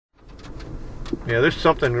Yeah, there's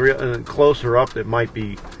something closer up that might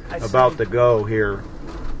be about to go here.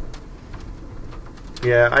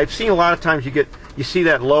 Yeah, I've seen a lot of times you see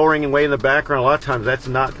that lowering way in the background. A lot of times that's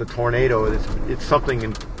not the tornado. It's something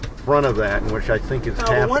in front of that, which I think is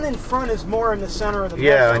happening. The one in front is more in the center of the meso.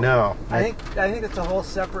 Yeah, I know. I think it's a whole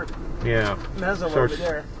separate meso over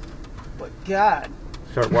there. But God.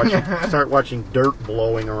 Start watching dirt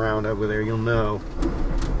blowing around over there, you'll know.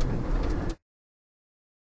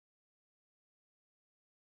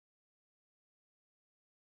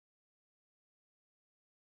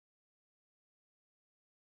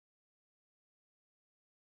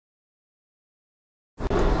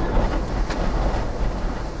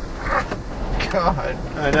 God,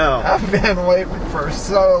 I know. I've been waiting for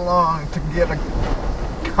so long to get a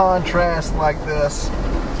contrast like this.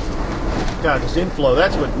 God, this inflow,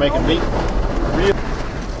 that's what's making me real.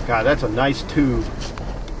 God, that's a nice tube.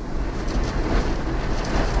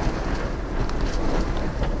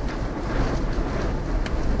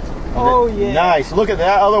 Oh yeah. Nice. Look at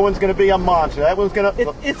that. Other one's going to be a monster. That one's going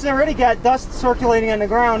to. It's already got dust circulating on the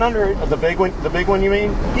ground under it. The big one. The big one, you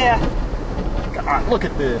mean? Yeah. God, look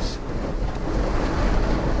at this.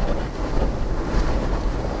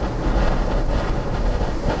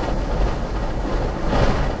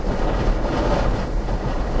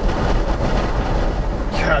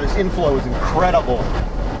 God, this inflow is incredible.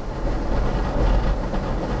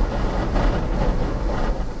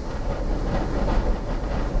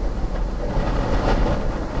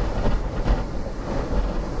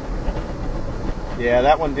 Yeah,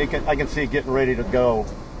 that one, I can see it getting ready to go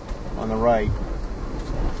on the right.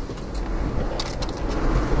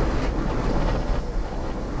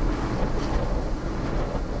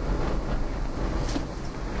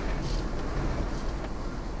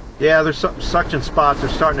 Yeah, there's some suction spots. They're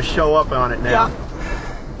starting to show up on it now. Yeah.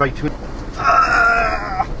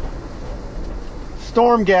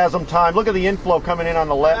 Stormgasm time. Look at the inflow coming in on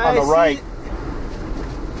the left, on the right.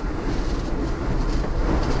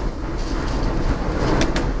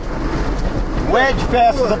 Wedge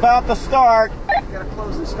Fest is about to start. I gotta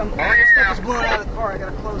close this. Stuff is blowing out of the car. I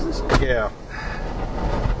gotta close this. Yeah.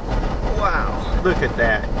 Wow. Look at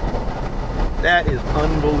that. That is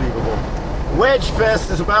unbelievable. Wedge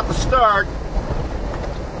Fest is about to start.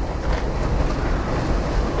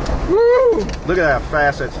 Woo! Look at how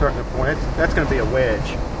fast that's starting to point. That's going to be a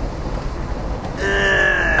wedge.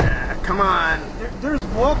 Come on. There's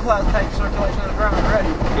wall cloud type circulation on the ground already.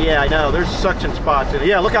 Yeah, I know. There's suction spots in it.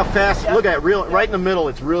 Yeah, look how fast. Yep. Look at it. Right in the middle.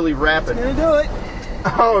 It's really rapid. It's going to do it.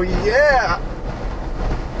 Oh, yeah.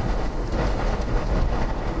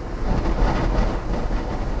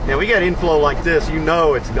 Yeah, we get inflow like this. You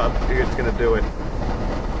know it's going to do it.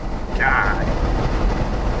 God.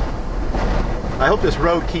 I hope this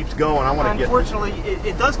road keeps going. I want to get. Unfortunately,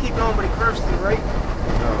 it does keep going, but it curves to the right.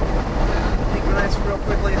 Oh. Take the nice real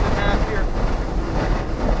quickly in the map here.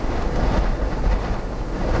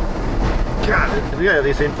 God, yeah,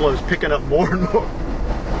 this inflow is picking up more and more.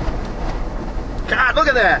 God, look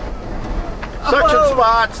at that! Suction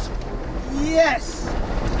spots! Yes!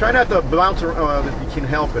 Try not to bounce around if you can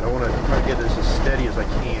help it. I want to try to get this as steady as I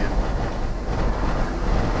can.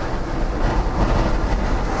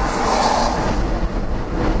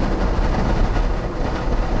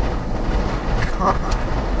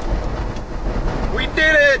 We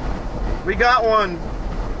did it! We got one!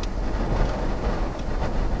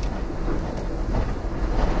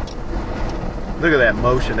 Look at that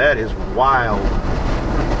motion. That is wild.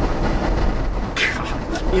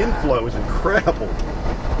 God, this inflow is incredible.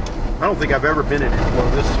 I don't think I've ever been in inflow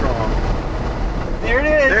this strong. There it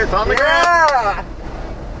is. There, it's on the ground.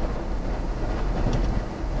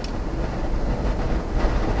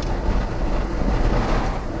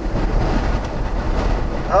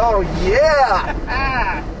 Oh, yeah.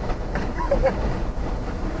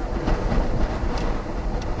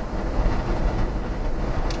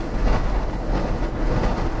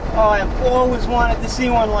 Oh, I've always wanted to see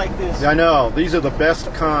one like this. I know. These are the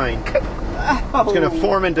best kind. Oh. It's going to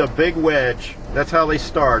form into a big wedge. That's how they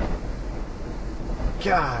start.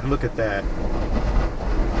 God, look at that.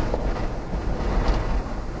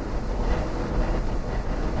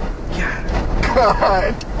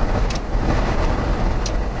 God.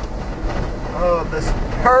 Oh, this is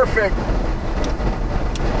perfect.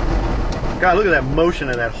 God, look at that motion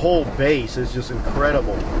of that whole base. It's just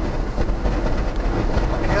incredible.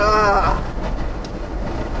 Ah.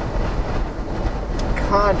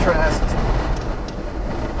 Contrast.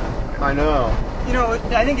 I know. You know,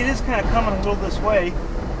 I think it is kind of coming a little this way.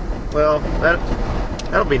 Well,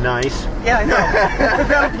 that'll be nice. Yeah, I know.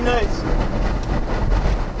 That'll be nice.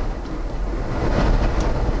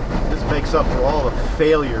 This makes up for all the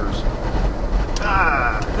failures.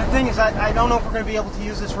 The thing is, I don't know if we're going to be able to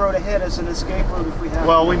use this road ahead as an escape route if we have.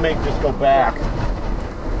 Well, we may just go back.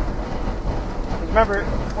 Remember,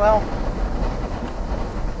 well.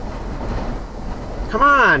 Come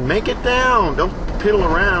on, make it down. Don't piddle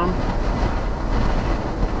around.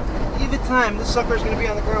 Give it time. This sucker's going to be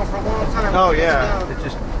on the ground for a long time. Oh yeah, it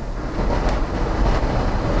just.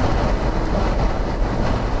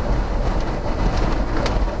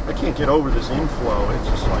 I can't get over this inflow. It's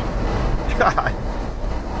just like, God.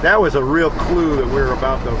 That was a real clue that we were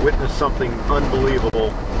about to witness something unbelievable.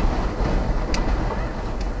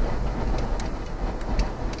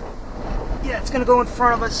 Yeah, it's going to go in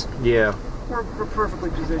front of us. Yeah. We're perfectly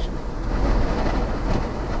positioned.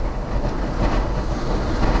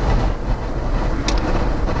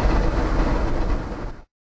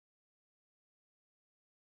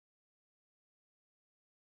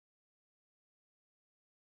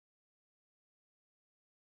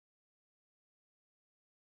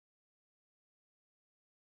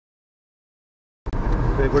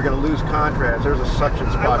 We're going to lose contrast. There's a suction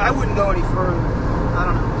spot. I wouldn't go any further. I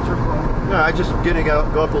don't know. It's your call. No, I just gonna go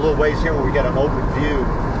up a little ways here where we got an open view.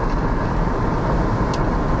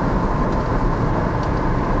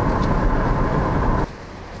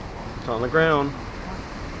 It's on the ground.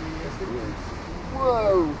 Yes, it is.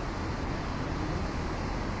 Whoa!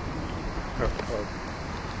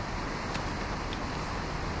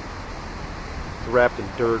 It's wrapped in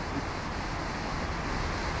dirt.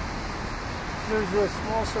 There's a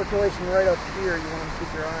small circulation right up here you want to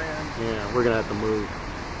keep your eye on. Yeah, we're gonna have to move.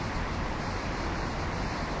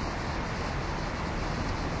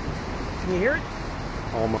 Can you hear it?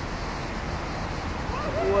 Almost.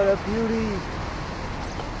 What a beauty.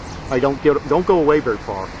 I don't go away very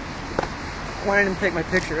far. I wanted him to take my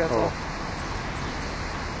picture, that's all.